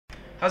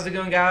How's it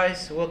going,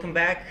 guys? Welcome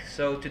back.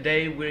 So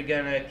today we're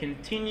gonna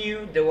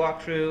continue the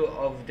walkthrough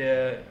of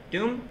the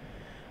Doom.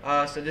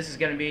 So this is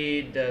gonna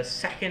be the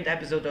second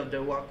episode of the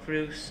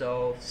walkthrough,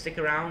 so stick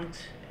around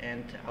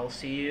and I'll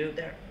see you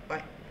there.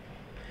 Bye.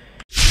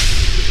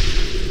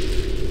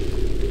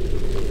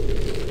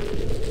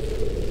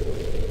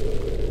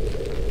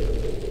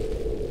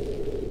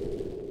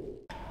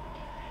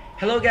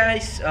 Hello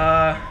guys,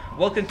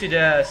 welcome to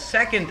the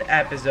second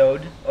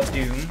episode of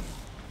Doom.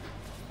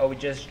 We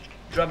just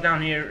dropped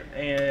down here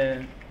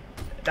and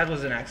that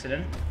was an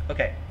accident.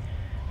 Okay,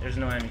 there's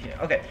no enemy here.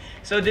 Okay,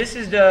 so this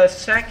is the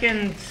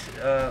second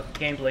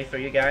gameplay for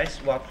you guys,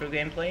 walkthrough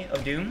gameplay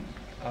of Doom,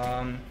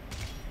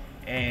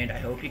 and I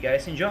hope you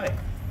guys enjoy.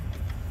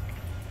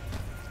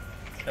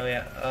 So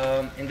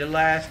yeah, in the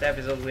last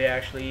episode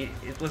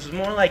it was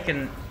more like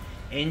an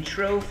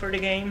intro for the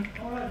game.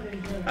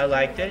 I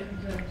liked it.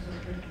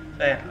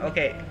 So yeah,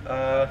 okay,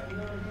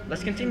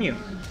 let's continue.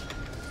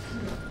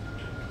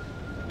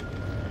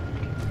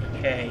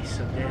 Okay,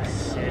 so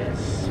this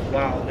is...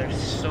 wow,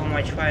 there's so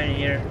much fire in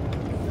here.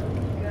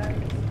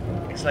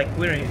 It's like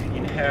we're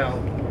in hell.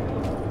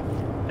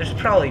 There's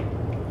probably...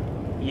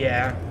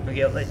 yeah,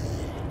 okay,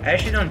 I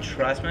actually don't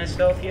trust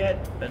myself yet,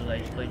 but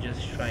let's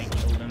just try and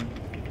kill them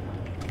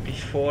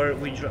before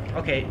we drop.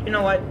 Okay, you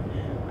know what?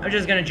 I'm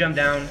just gonna jump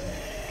down.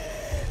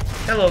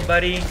 Hello,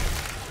 buddy.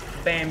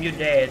 Bam, you're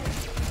dead.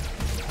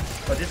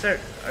 Oh,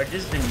 are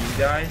this the new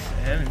guys?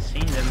 I haven't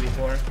seen them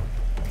before.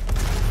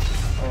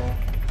 Oh.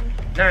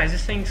 Nice,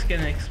 this thing's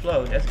gonna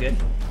explode. That's good.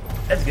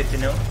 That's good to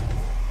know.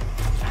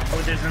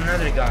 Oh, there's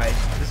another guy.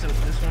 This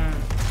one.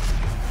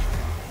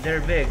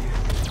 They're big.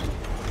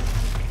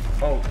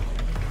 Oh,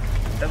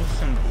 that was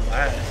some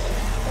blast.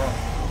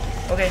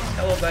 Oh. Okay,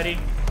 hello, buddy.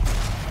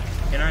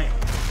 Can I?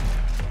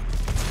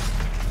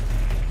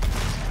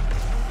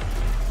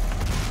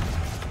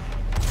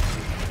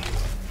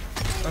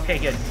 Okay,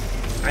 good.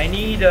 I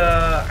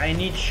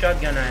need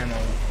shotgun ammo.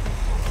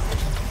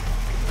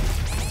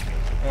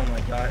 Oh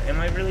my god, am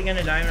I really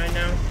gonna die right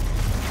now?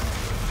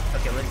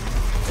 Okay, let's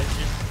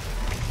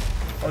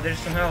just... oh, there's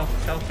some health.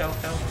 Health.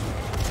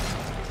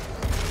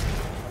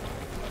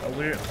 Oh,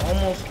 we're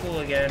almost full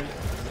again.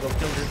 Let's go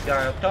kill this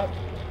guy up top.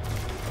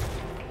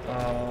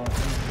 I'm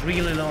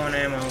really low on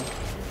ammo.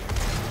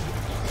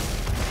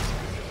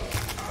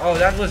 Oh,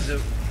 that was a...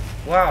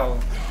 wow.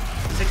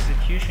 These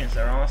executions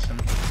are awesome.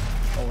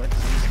 Oh, what's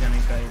this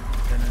guy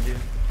gonna do?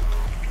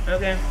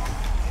 Okay.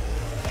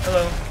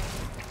 Hello.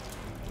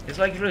 It's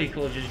like really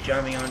cool just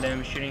jumping on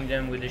them, shooting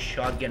them with a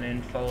shotgun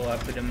and follow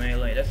up with a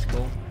melee. That's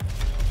cool.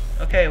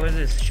 Okay, what's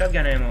this?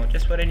 Shotgun ammo.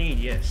 Just what I need,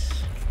 yes.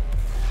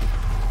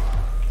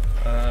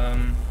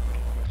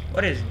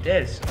 What is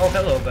this? Oh,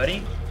 hello, buddy.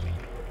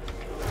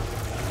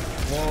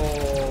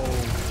 Whoa.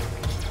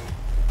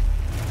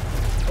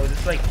 Oh,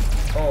 this like...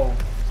 oh.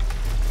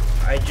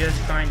 I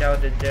just find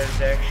out that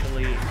there's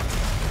actually...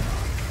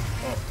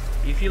 oh,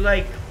 if you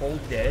like hold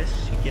this,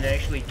 you can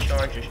actually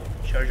charge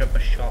up a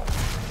shot.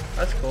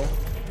 That's cool.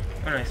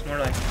 Oh nice, more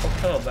like... oh,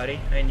 hello buddy,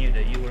 I knew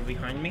that you were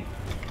behind me.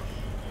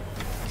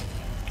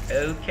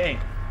 Okay.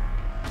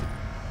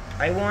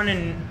 I want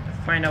to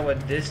find out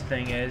what this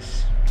thing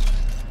is.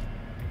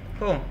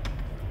 Cool.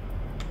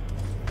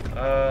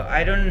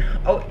 I don't...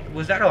 oh,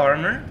 was that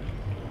armor?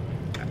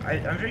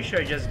 I'm pretty sure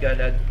I just got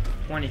that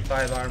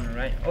 25 armor,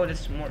 right? Oh,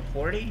 that's more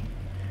 40?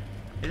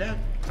 Is that...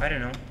 I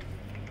don't know.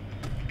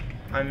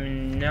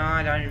 I'm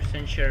not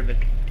 100% sure, but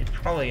it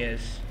probably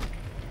is.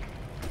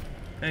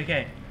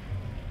 Okay.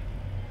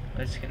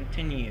 Let's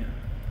continue.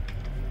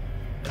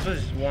 This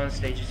was one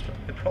stage.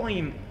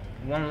 Probably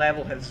one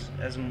level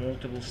has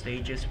multiple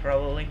stages,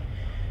 probably.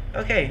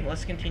 Okay,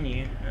 let's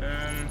continue.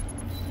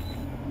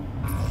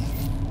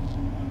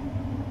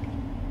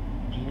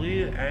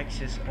 Blue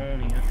axis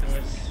only. Okay,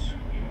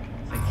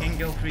 if I can't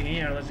go through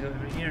here, let's go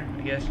through here,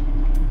 I guess.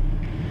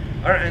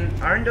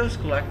 Aren't those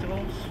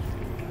collectibles?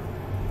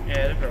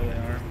 Yeah, they probably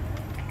are.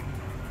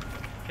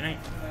 Can I...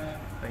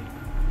 wait.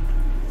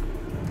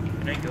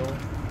 Can I go?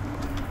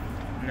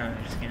 No,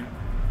 I just can't.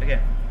 Okay.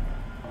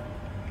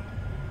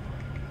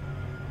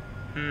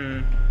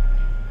 Okay,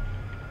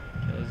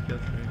 let's go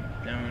through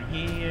down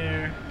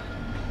here.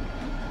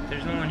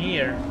 There's no one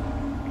here.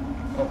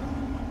 Oh,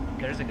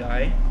 there's a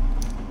guy.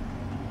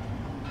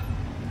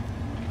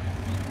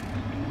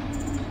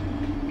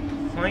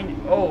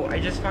 Oh, I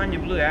just found the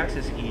blue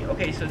access key.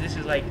 Okay, so this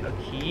is like a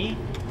key.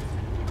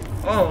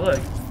 Oh, look,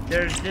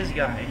 there's this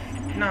guy.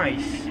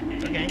 Nice.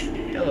 Okay,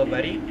 hello,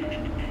 buddy.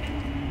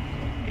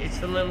 It's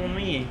the little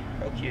me.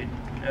 How cute.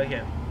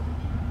 Okay.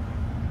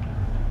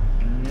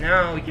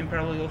 Now we can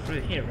probably go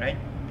through here, right?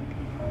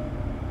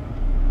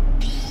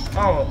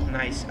 Oh,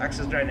 nice.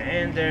 Access granted.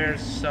 And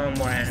there's some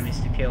more enemies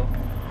to kill.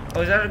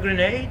 Oh, is that a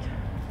grenade?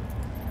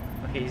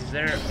 Okay, is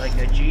there like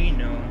a G?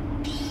 No.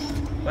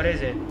 What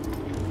is it?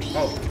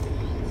 Oh,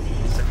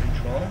 it's a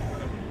control.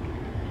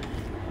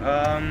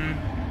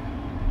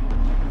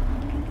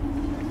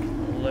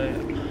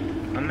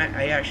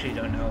 I actually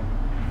don't know.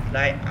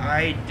 Like,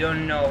 I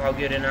don't know how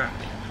good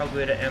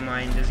am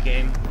I in this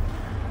game.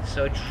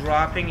 So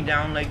dropping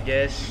down like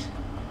this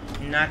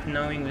not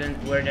knowing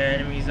where the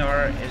enemies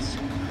are is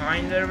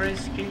kinda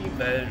risky,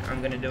 but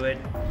I'm gonna do it.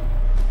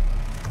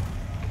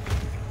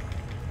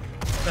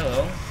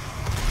 Hello.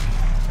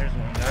 There's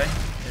one guy.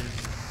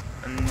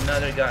 There's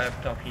another guy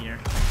up top here.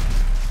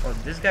 Oh,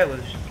 this guy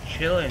was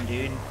chilling,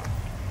 dude.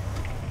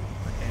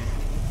 Okay.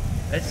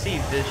 Let's see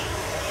if this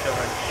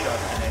shot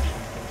connection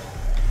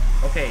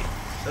goes. Okay,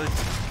 so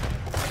it's...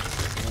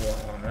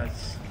 Wow,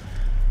 that's...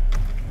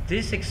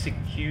 These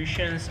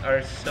executions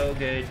are so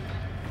good.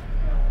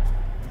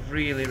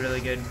 Really,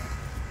 really good.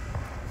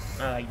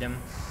 I like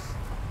them.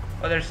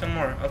 Oh, there's some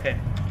more. Okay.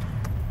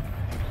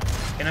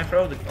 Can I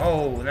throw the...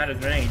 Oh, not a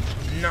grenade.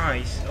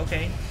 Nice.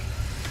 Okay.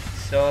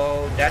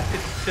 So that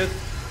took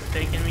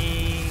taking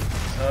me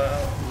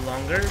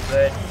longer,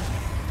 but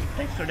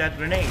thanks for that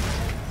grenade.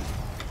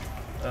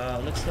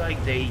 Looks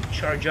like they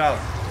charge up.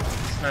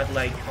 It's not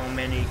like how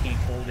many you can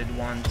hold at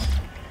once.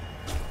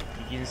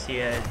 You can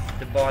see at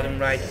the bottom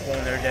right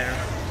corner there.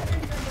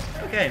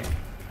 Okay.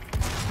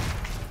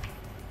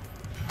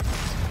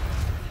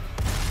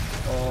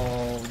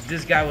 Oh,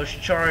 this guy was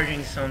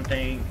charging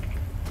something.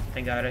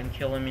 Thank God I didn't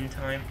kill him in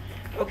time.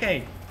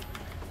 Okay.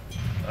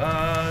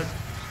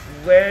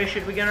 Where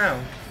should we go now?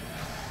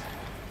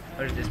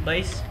 Where's this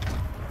place?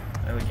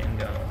 Oh, we can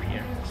go up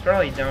here. It's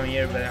probably down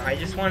here, but I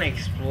just want to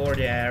explore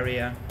the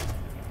area.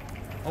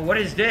 Oh, what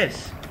is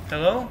this?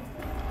 Hello?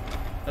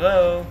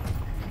 Hello?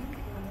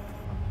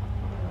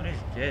 What is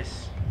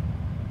this?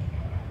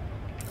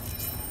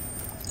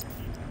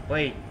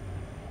 Wait.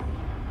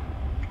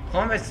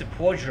 Combat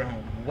support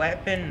drone.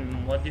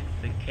 Weapon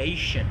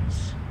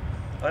modifications.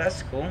 Oh,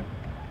 that's cool.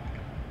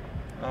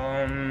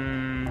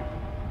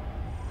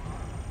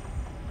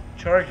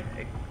 Charged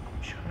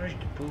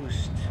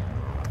boost.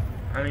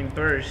 I mean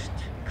burst.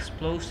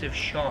 Explosive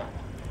shot.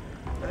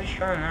 That's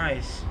kind of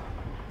nice.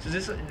 So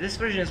this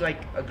version is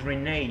like a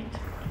grenade.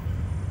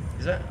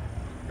 Is that?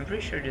 I'm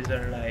pretty sure these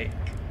are like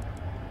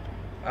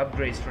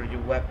upgrades for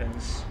your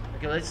weapons.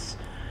 Okay,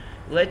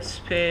 let's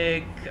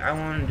pick. I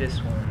want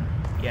this one.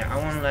 Yeah, I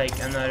want like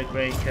another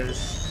grade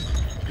because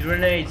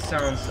grenade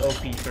sounds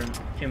OP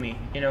to me.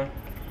 You know.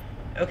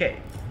 Okay.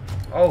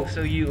 Oh,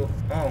 so you...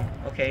 Oh,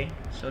 okay.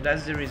 So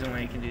that's the reason why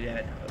you can do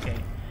that. Okay.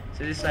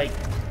 So this like...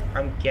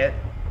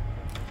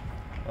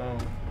 Oh,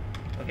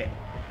 okay.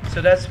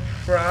 So that's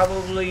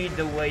probably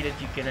the way that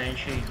you can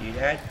actually do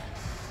that.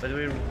 But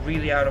we're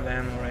really out of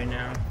ammo right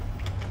now.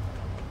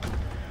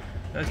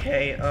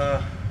 Okay,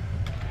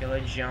 okay,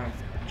 let's jump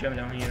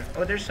down here.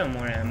 Oh, there's some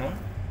more ammo.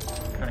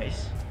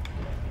 Nice.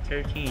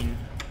 13.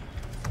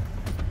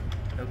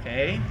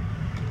 Okay.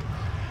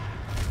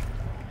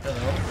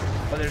 Hello.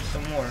 Oh, there's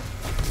some more.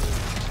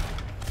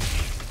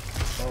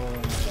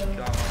 Oh my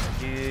god,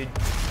 dude.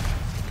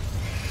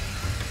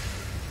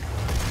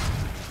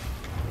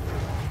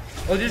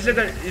 Oh, is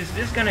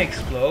this gonna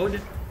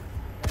explode?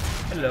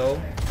 Hello.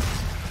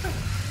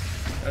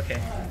 Okay.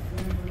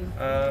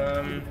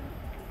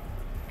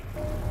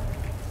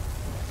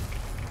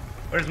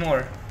 Where's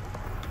more?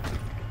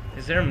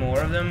 Is there more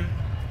of them?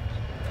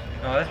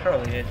 Oh, that's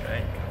probably it,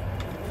 right?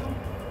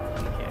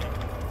 Okay.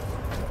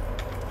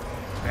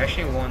 I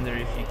actually wonder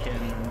if you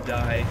can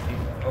die if you...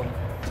 Oh,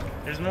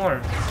 there's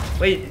more.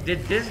 Wait,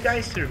 did this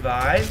guy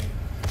survive?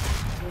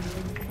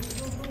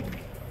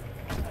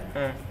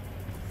 Huh.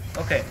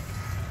 Okay.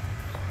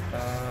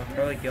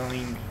 Probably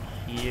going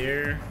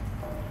here.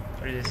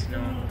 Or this?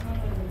 No.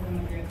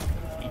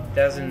 It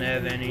doesn't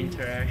have any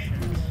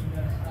interactions.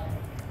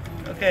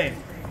 Okay.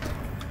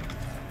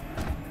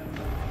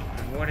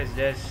 What is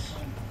this?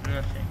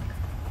 Nothing.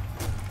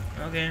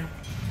 Okay.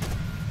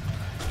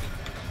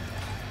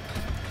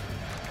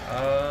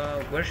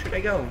 Where should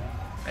I go?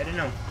 I don't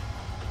know.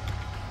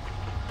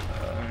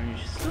 I'm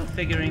still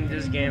figuring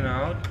this game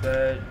out,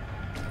 but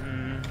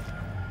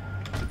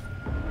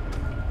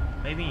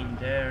maybe in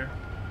there.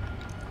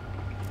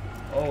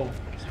 Oh,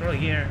 it's probably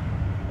here.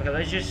 Okay,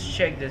 let's just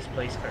check this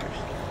place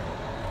first.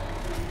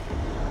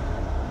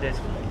 This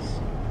place.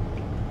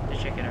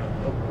 Let's check it out.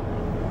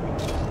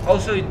 Oh. Oh,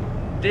 so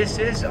this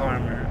is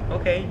armor.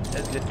 Okay,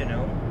 that's good to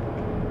know.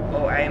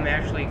 Oh, I am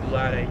actually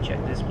glad I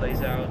checked this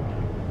place out.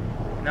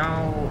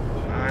 Now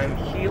I'm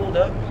healed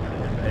up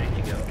and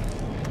ready to go.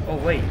 Oh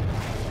wait,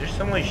 there's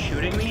someone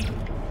shooting me?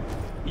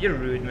 You're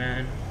rude,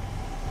 man.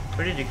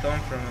 Where did you come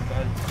from?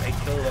 I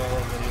killed all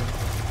of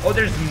you. Oh,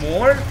 there's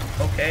more?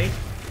 Okay.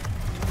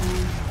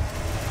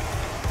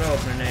 Throw a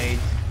grenade.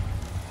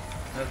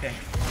 Okay.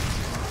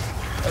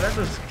 Oh, that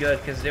was good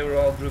because they were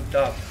all grouped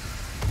up.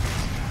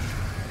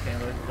 Okay,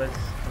 let's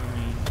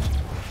only...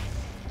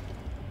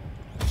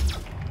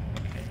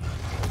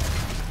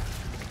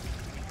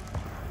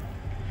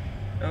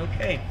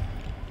 Okay.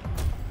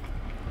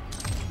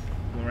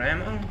 More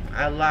ammo?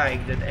 I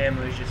like that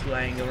ammo is just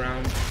lying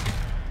around.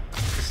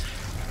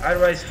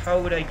 Otherwise, how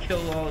would I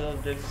kill all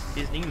of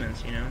these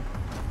demons, you know?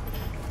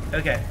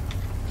 Okay.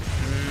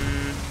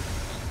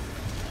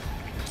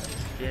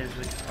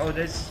 Oh,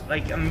 that's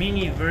like a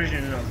mini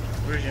versions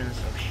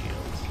of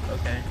shields.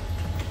 Okay.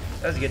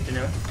 That's good to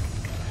know.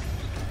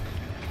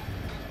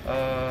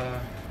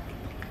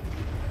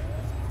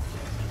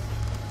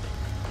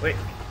 Wait.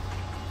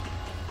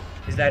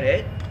 Is that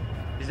it?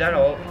 Is that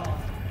all?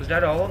 Was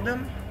that all of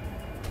them?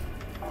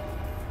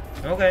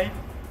 Okay.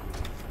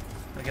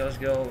 Okay, let's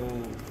go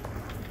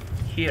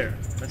here.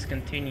 Let's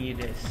continue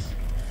this.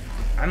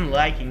 I'm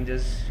liking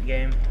this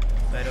game,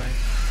 by the way.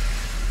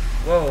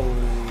 Whoa.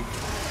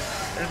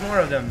 There's more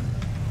of them.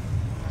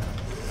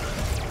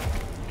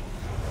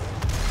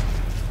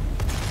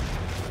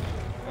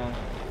 Oh.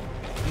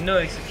 No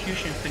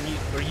execution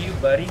for you,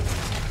 buddy.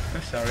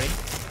 I'm sorry.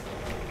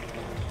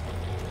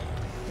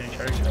 Gonna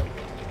charge up.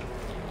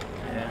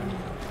 Yeah.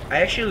 I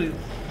actually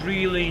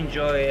really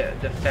enjoy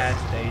the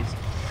fast pace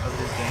of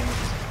this game.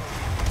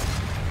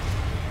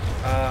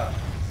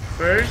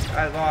 First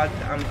I thought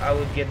I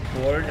would get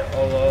bored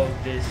all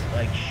of this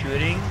like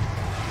shooting,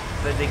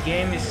 but the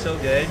game is so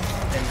good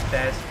and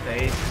fast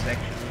paced. It's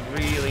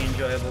actually really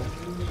enjoyable.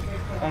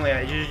 Oh my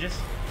god,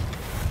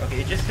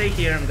 okay, just stay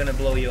here. I'm gonna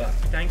blow you up.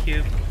 Thank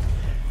you.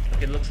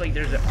 Okay, it looks like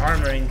there's an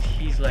armor and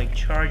he's like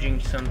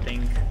charging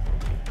something.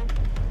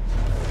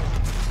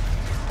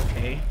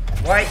 Okay,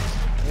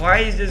 why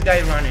is this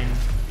guy running?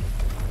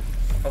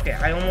 Okay,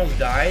 I almost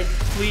died.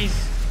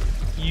 Please,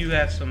 you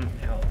have some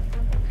help.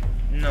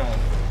 No.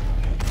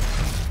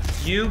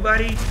 You,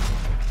 buddy?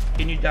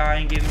 Can you die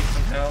and give me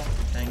some help?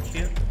 Thank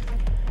you.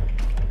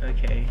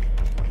 Okay.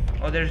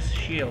 Oh, there's a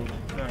shield.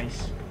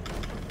 Nice.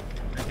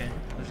 Okay,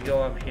 let's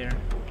go up here.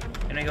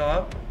 Can I go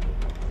up?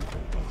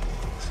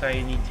 So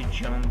I need to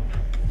jump.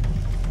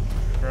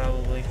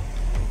 Probably.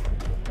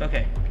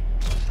 Okay.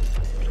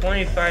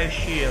 25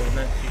 shield,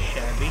 not too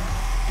shabby.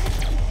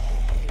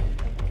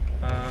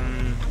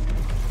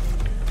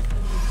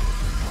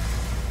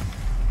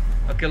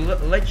 Okay,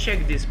 let's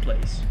check this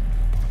place.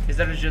 Is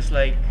that just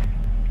like...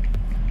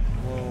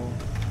 Whoa.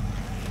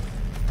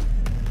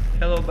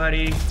 Hello,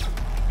 buddy.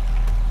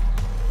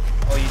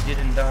 Oh, you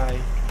didn't die.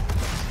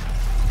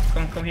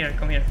 Come here,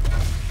 come here.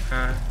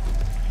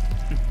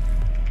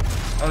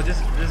 Oh,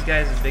 this guy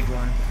is a big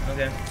one.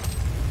 Okay.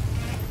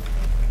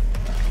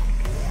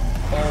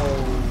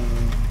 Oh.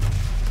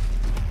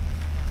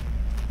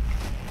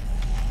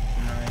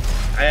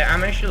 Nice.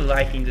 I'm actually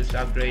liking this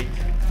upgrade.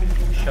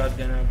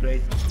 Shotgun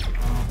upgrade.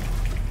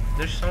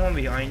 There's someone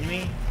behind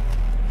me?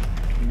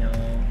 No.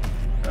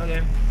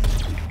 Okay.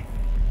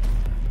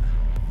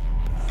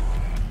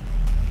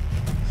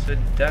 So it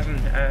doesn't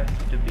have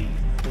to be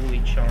fully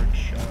charged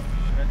shot.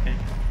 Okay.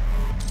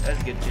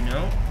 That's good to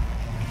know.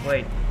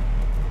 Wait.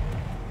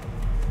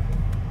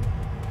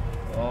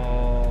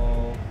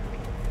 Oh.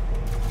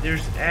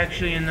 There's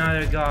actually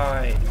another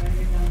guy.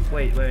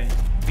 Wait. Are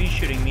you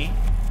shooting me?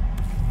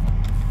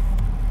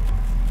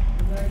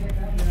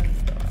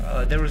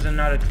 There was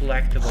another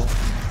collectible.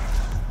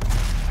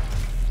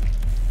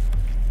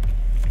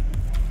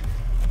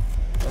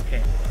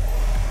 Okay.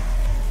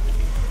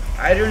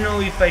 I don't know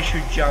if I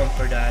should jump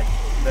for that,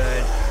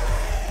 but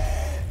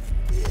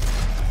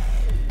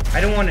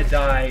I don't want to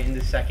die in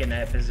the second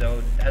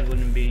episode. That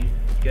wouldn't be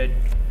good.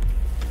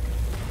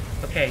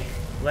 Okay,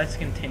 let's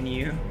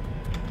continue.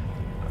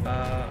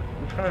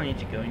 We probably need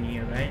to go in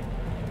here, right?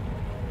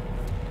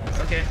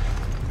 Okay.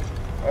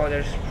 Oh,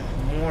 there's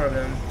more of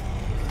them.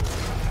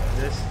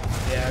 This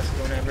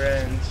fiasco never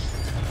ends.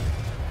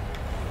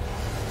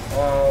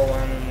 Oh,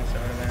 I'm almost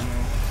out of ammo.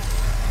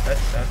 That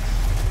sucks.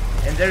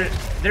 And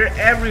they're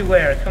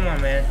everywhere. Come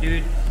on, man,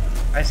 dude.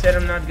 I said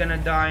I'm not gonna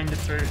die in the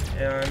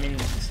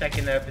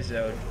second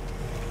episode,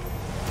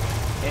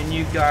 and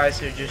you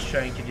guys are just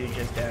trying to do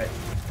just that.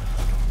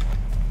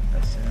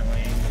 That's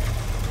annoying.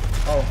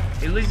 Oh,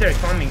 at least they're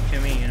coming to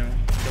me, you know,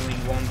 killing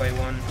one by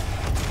one.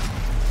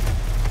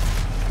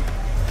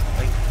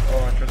 Like,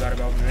 oh, I forgot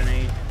about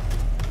grenade.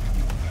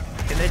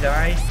 Can they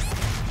die?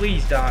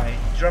 Please die.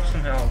 Drop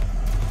some health.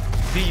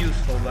 Be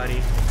useful,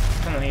 buddy.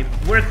 Come on,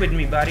 work with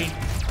me, buddy.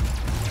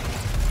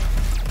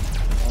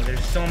 Oh,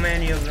 there's so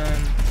many of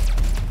them.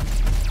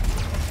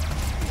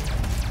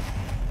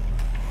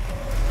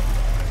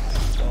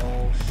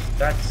 So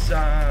that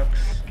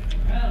sucks.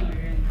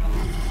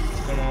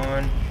 Come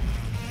on.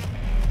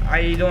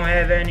 I don't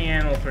have any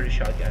ammo for the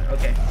shotgun.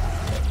 Okay,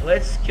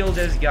 let's kill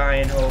this guy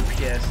and hope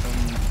he has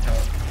some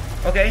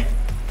health. Okay,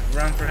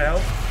 run for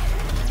help.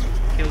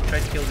 Try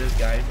to kill this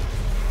guy.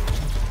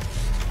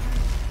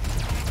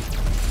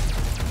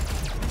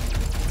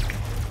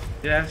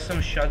 Do you have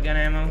some shotgun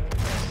ammo?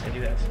 Yes, I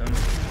do have some.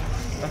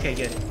 Okay,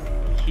 good.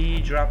 He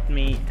dropped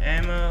me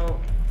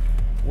ammo.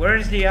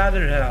 Where's the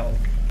other help?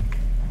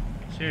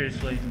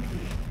 Seriously.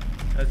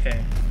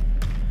 Okay.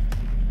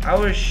 I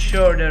was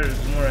sure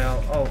there's more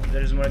help. Oh,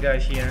 there's more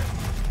guys here.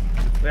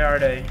 Where are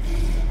they?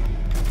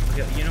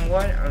 Okay, you know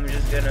what? I'm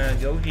just gonna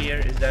go here.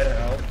 Is that a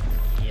help?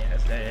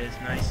 Yes, that is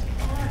nice.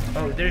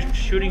 Oh, they're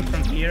shooting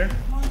from here?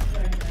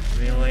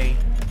 Really?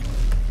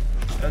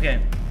 Okay.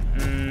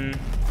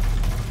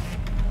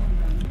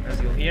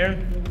 Let's go here.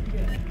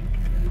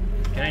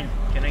 Can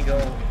I go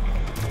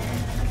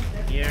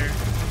here?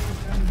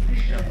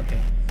 No,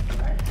 okay.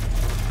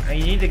 I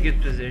need a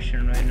good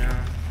position right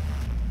now.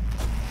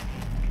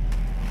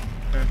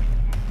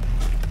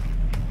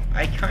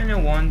 I kinda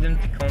want them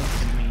to come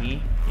to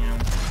me, you know.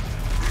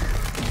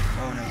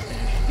 Oh no.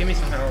 Give me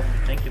some help.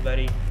 Thank you,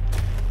 buddy.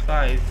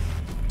 5.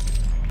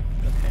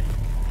 Okay.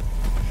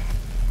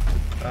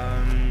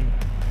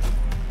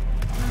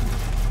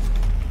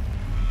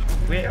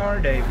 Where are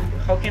they?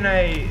 How can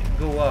I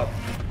go up?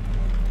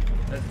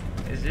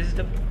 Is this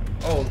the...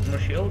 Oh, more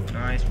shield?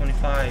 Nice,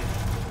 25.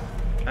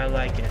 I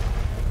like it.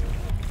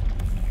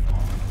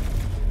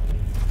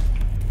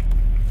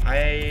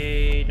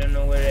 I don't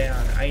know where they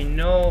are. I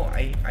know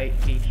I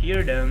can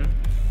hear them.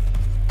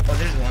 Oh,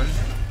 there's one.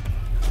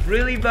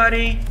 Really,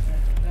 buddy?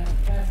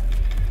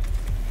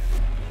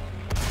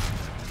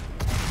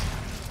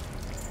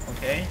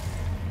 Okay.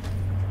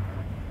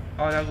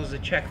 Oh, that was a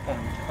checkpoint.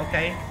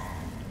 Okay.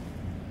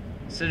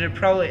 So they're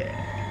probably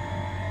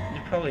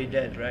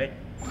dead, right?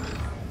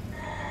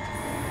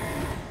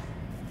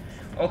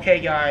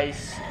 Okay,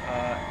 guys.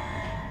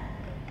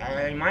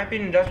 In my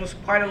opinion, that was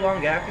quite a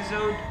long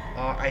episode.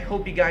 I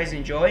hope you guys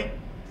enjoy.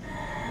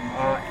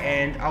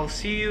 And I'll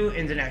see you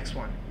in the next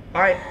one.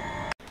 Bye.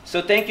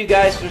 So thank you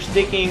guys for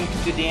sticking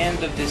to the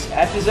end of this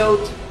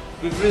episode.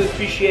 We really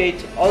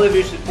appreciate all of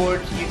your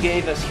support you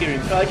gave us here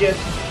in Project.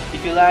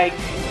 If you like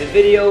the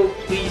video,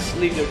 please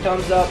leave your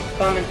thumbs up,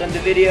 comment on the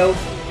video,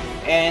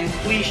 and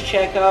please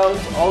check out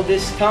all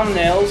these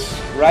thumbnails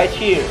right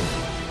here.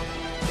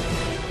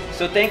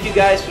 So thank you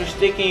guys for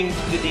sticking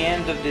to the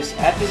end of this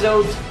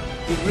episode.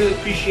 We really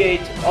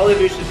appreciate all of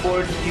your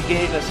support you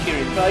gave us here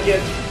in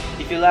Project.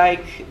 If you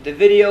like the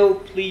video,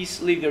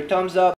 please leave your thumbs up.